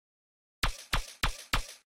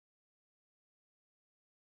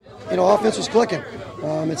offense was clicking.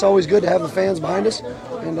 It's always good to have the fans behind us.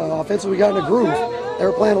 And offensively, we got in a groove. They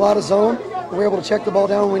were playing a lot of zone. We were able to check the ball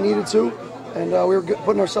down when we needed to. And we were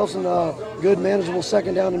putting ourselves in good, manageable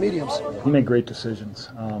second down and mediums. He made great decisions.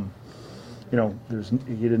 He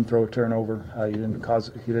didn't throw a turnover. He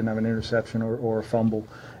didn't have an interception or a fumble.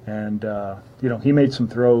 And, he made some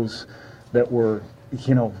throws that were,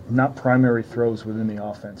 not primary throws within the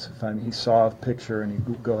offense. He saw a picture and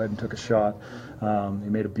he go ahead and took a shot. He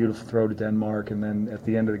made a beautiful throw to Denmark, and then at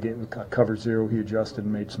the end of the game, cover zero, he adjusted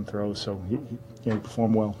and made some throws. So he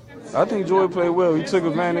performed well. I think Joey played well. He took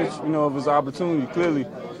advantage, of his opportunity clearly,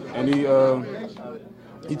 and he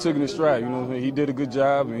took it in stride. He did a good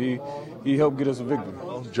job, and he helped get us a victory.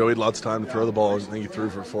 Well, Joey had lots of time to throw the ball. I think he threw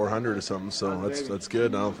for 400 or something, so that's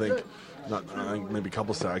good. I think maybe a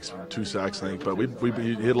couple sacks, 2 sacks, I think, but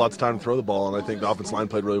he had lots of time to throw the ball, and I think the offensive line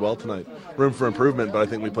played really well tonight. Room for improvement, but I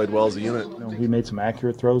think we played well as a unit. He made some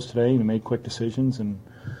accurate throws today, and he made quick decisions, and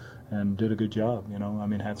did a good job.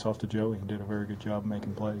 Hats off to Joey. He did a very good job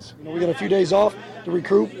making plays. We got a few days off to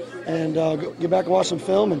recruit and get back and watch some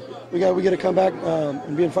film, and we got to come back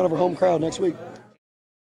and be in front of our home crowd next week.